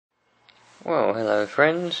Well, hello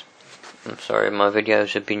friends. I'm sorry my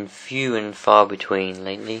videos have been few and far between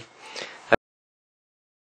lately.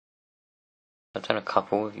 I've done a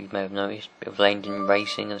couple, if you may have noticed, a bit of lane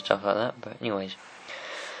racing and stuff like that, but anyways.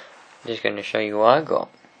 I'm just going to show you what I got.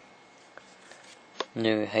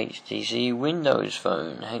 New HTC Windows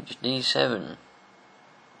Phone, HD7.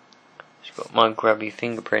 It's got my grubby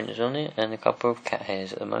fingerprints on it and a couple of cat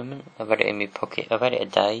hairs at the moment. I've had it in my pocket, I've had it a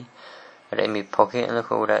day. I've had it in my pocket and look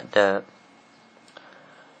at all that dirt.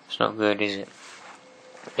 It's not good, is it?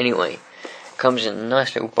 Anyway, comes in a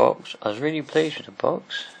nice little box. I was really pleased with the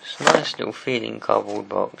box. It's a nice little feeling cardboard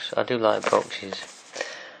box. I do like boxes.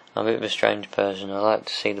 I'm a bit of a strange person. I like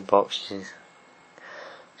to see the boxes.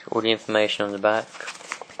 It's got all the information on the back.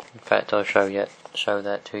 In fact, I'll show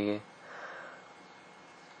that to you.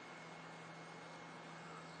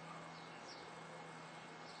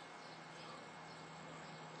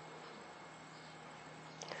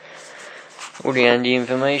 All the handy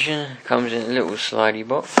information comes in a little slidey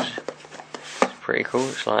box. It's pretty cool,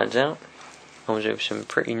 it slides out. Comes with some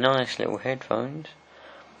pretty nice little headphones.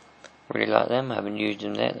 Really like them, I haven't used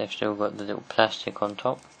them yet, they've still got the little plastic on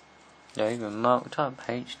top. They're even marked up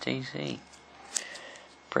HTC.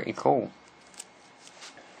 Pretty cool.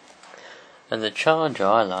 And the charger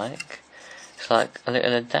I like, it's like a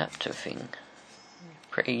little adapter thing.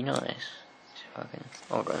 Pretty nice. See if I can,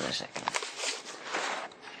 hold on a second.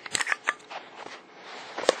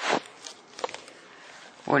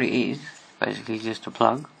 What it is, basically just a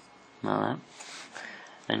plug, like that,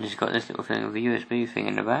 and it's got this little thing with a USB thing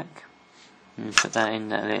in the back, and you put that in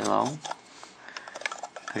that little hole,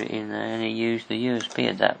 put it in there, and you use the USB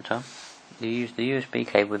adapter, you use the USB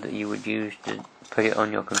cable that you would use to put it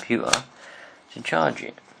on your computer to charge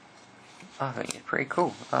it. I think it's pretty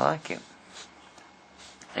cool, I like it.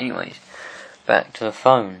 Anyways, back to the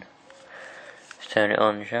phone. Let's turn it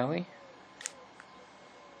on, shall we?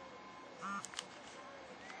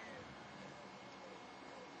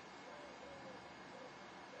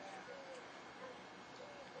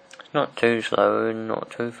 Not too slow and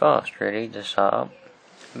not too fast really to start up.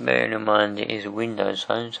 Bearing in mind it is a Windows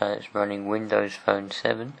phone, so it's running Windows Phone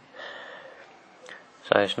 7.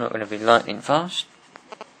 So it's not going to be lightning fast.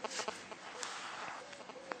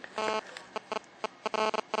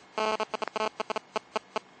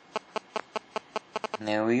 And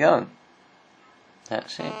there we go.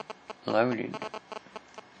 That's it. Loaded.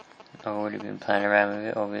 I've already been playing around with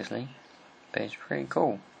it obviously, but it's pretty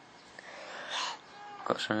cool.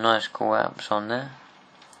 Got some nice cool apps on there.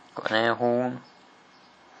 Got an air horn,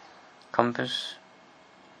 compass.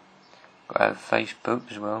 Got to have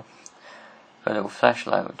Facebook as well. Got a little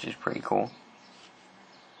flashlight, which is pretty cool.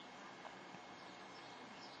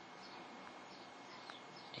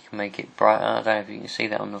 You can make it brighter. I don't know if you can see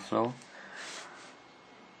that on the floor.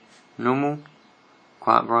 Normal,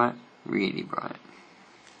 quite bright, really bright.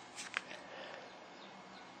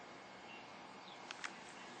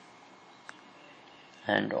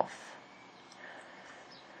 And off.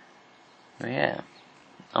 But yeah,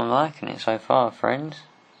 I'm liking it so far, friends.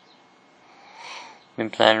 Been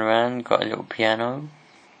playing around, got a little piano.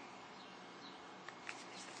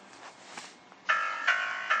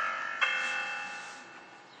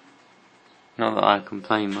 Not that I can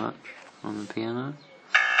play much on the piano.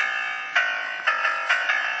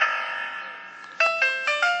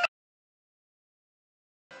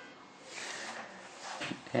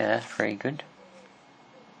 Yeah, that's pretty good.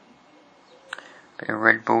 Bit of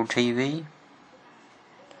Red Bull TV.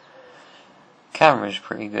 Camera's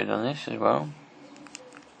pretty good on this as well.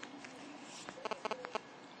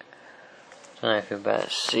 Don't know if you're about to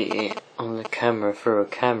see it on the camera through a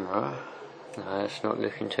camera. No, it's not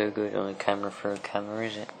looking too good on the camera through a camera,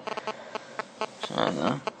 is it? So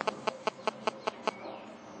no.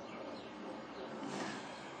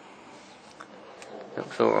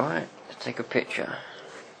 Looks alright. Let's take a picture.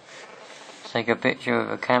 Let's take a picture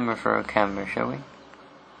of a camera through a camera, shall we?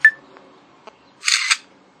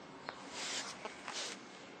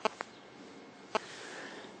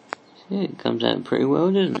 See, it comes out pretty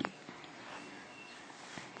well, doesn't it?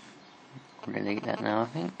 I'll delete that now, I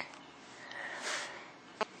think.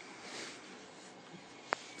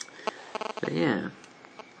 But yeah,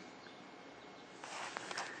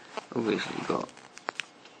 obviously got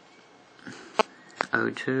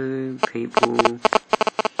O2, people,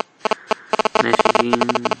 messaging,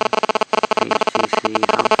 HTC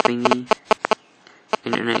hub thingy,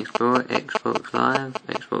 Internet Explorer, Xbox Live.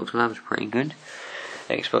 Xbox Live is pretty good.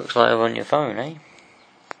 Xbox Live on your phone, eh?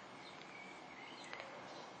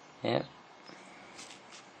 Yep.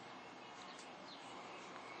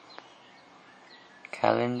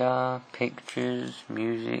 calendar, pictures,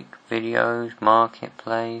 music, videos,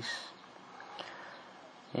 marketplace.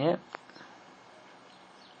 Yep.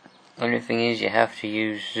 Only thing is, you have to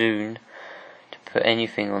use Zoom to put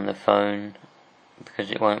anything on the phone, because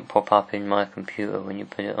it won't pop up in my computer when you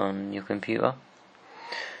put it on your computer.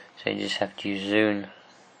 So you just have to use Zoom.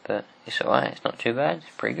 But it's alright, it's not too bad,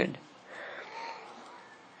 it's pretty good.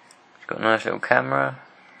 It's got a nice little camera,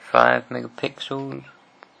 5 megapixels.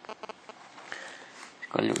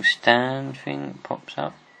 It's got a little stand thing that pops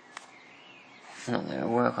up. Not that it'll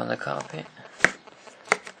work on the carpet.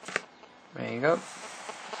 There you go.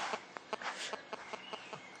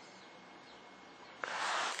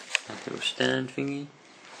 Nice little stand thingy.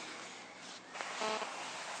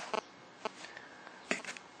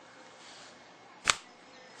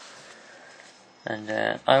 And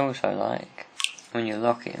I also like when you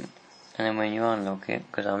lock it, and then when you unlock it,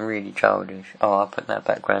 because I'm really childish. Oh, I'll put that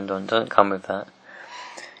background on, doesn't come with that.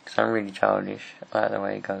 Because I'm really childish, I like the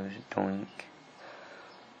way it goes, doink.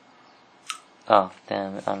 Oh,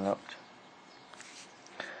 damn, it unlocked.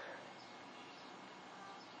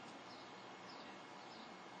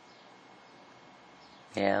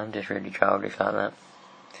 Yeah, I'm just really childish like that.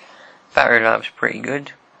 Battery life's pretty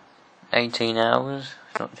good. 18 hours,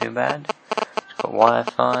 it's not too bad. It's got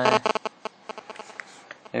Wi-Fi.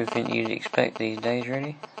 Everything you'd expect these days,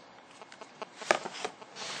 really.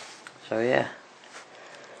 So yeah.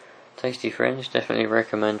 Tasty friends, definitely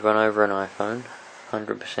recommend one over an iPhone.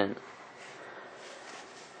 100%.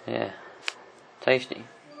 Yeah. Tasty.